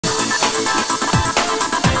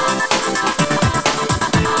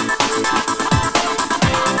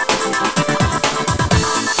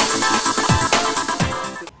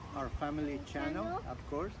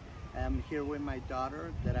here with my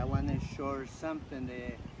daughter that I want to show her something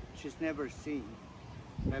that she's never seen.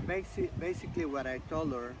 But basically what I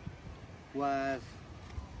told her was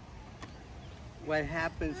what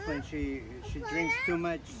happens when she drinks too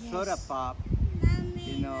much soda pop.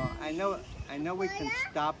 You know, I know we can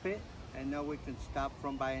stop it. I know we can stop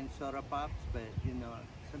from buying soda pops, but you know,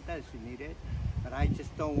 sometimes you need it. But I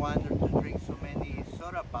just don't want her to drink so many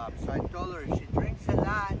soda pops. So I told her if she drinks a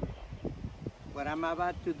lot, what I'm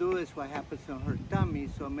about to do is what happens on her tummy,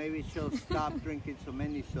 so maybe she'll stop drinking so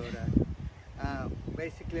many sodas.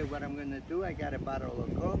 Basically what I'm gonna do, I got a bottle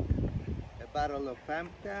of Coke, a bottle of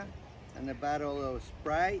Fanta, and a bottle of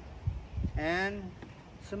Sprite, and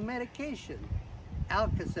some medication,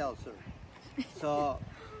 Alka Seltzer. So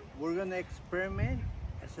we're gonna experiment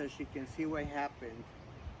so she can see what happens.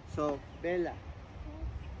 So Bella,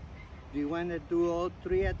 do you want to do all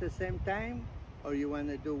three at the same time, or you want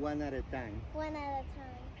to do one at a time? One at a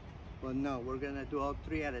time. Well, no, we're going to do all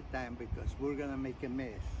three at a time because we're going to make a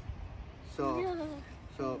mess.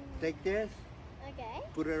 So take this. Okay.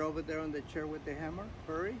 Put it over there on the chair with the hammer.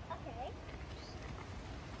 Hurry. Okay.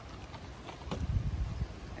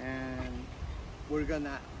 And we're going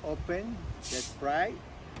to open the Sprite.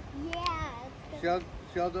 Yeah.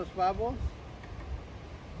 Show those bubbles.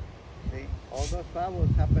 See, all those bubbles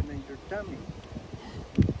happen in your tummy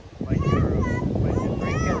when you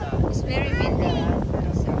drink it up. It's very windy.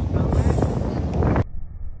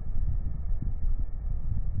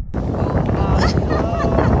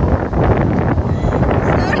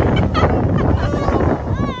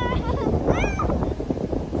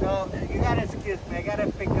 So you gotta excuse me. I gotta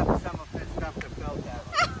pick up some of this stuff that fell down.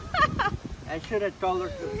 I should have told her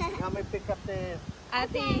to help me pick up the.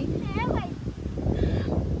 Ate,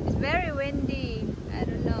 it's very windy. I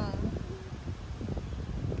don't know.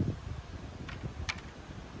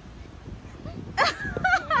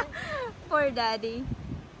 Poor daddy.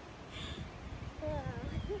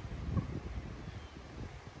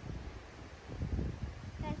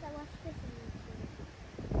 Guys, I watched this on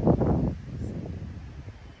YouTube.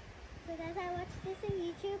 So guys, I watched this on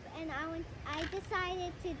YouTube and I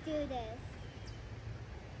decided to do this.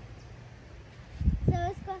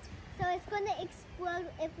 So it's going to explode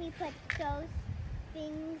if we put those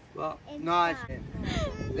things inside. No,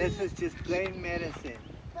 this is just plain medicine.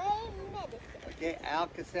 Plain medicine. Okay,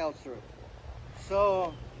 Alka Seltzer.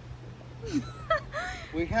 So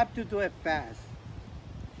we have to do it fast.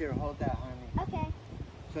 Here, hold that, honey. Okay.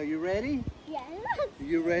 So you ready? Yes.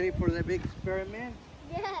 You ready for the big experiment?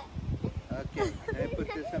 Yeah. Okay, let me put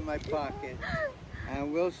this in my pocket.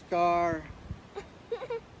 And we'll start.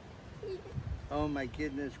 Oh my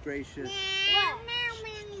goodness gracious.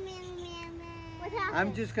 What happened?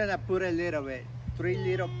 I'm just gonna put a little bit. 3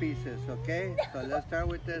 little pieces, okay? So let's start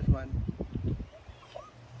with this one.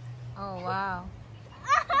 Oh wow.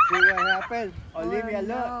 See what happens? Olivia, oh, look.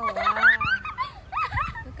 No, wow.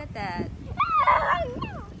 Look at that.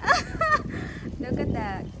 Look at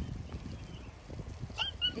that.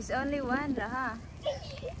 It's only one, Raha.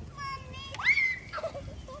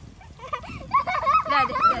 Dad,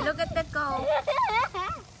 look at the Coke.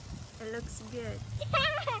 It looks good.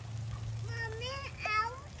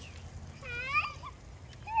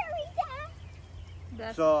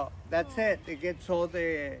 So that's it. It gets all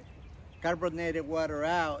the carbonated water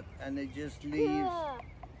out and it just leaves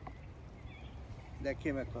the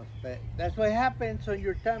chemicals. But that's what happens on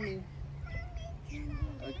your tummy.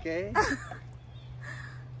 Okay? It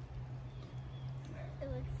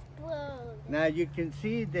will explode. Now you can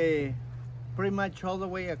see the pretty much all the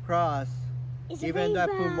way across. It's Even though I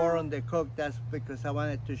put more on the Coke, that's because I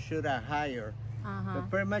wanted to shoot it higher. But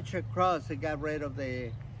pretty much across, it got rid of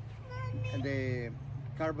the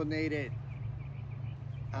carbonated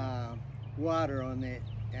water on it,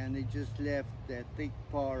 and it just left the thick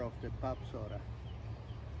part of the pop soda.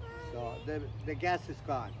 So the gas is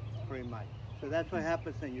gone, pretty much. So that's what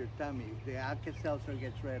happens in your tummy. The Alka Seltzer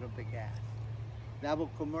gets rid of the gas. Double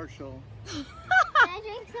commercial. Can I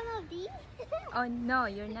drink some of these? Oh no,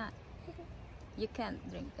 you're not. You can't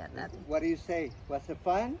drink that. What do you say? Was it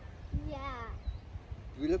fun? Yeah.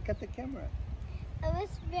 We look at the camera. It was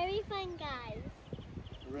very fun, guys.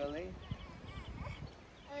 Really?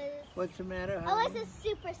 What's the matter, I honey? was a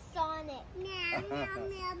supersonic.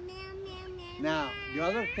 Now, the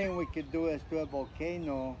other thing we could do is do a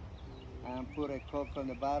volcano and put a Coke on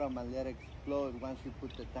the bottom and let it explode once you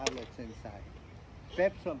put the tablets inside.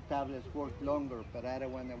 Pepsum tablets work longer, but I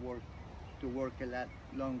don't want to work a lot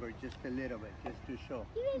longer, just a little bit, just to show.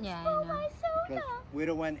 Yeah, I know. Because we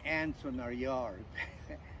don't want ants on our yard.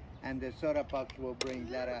 And the soda pops will bring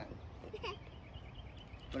that on.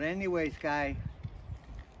 But anyways, guys,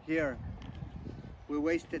 here, We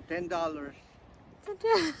wasted $10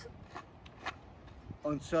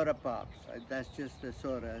 on soda pops. That's just the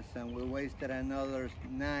sodas, and we wasted another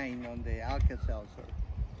 $9 on the Alka Seltzer.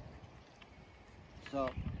 So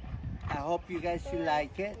I hope you guys should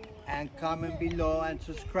like it, and comment below and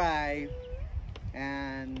subscribe,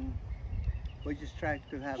 and we just try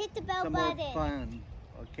to have Hit the bell some more button. fun.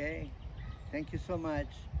 Okay, thank you so much.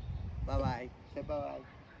 Bye bye. Say bye bye.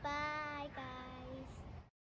 Bye.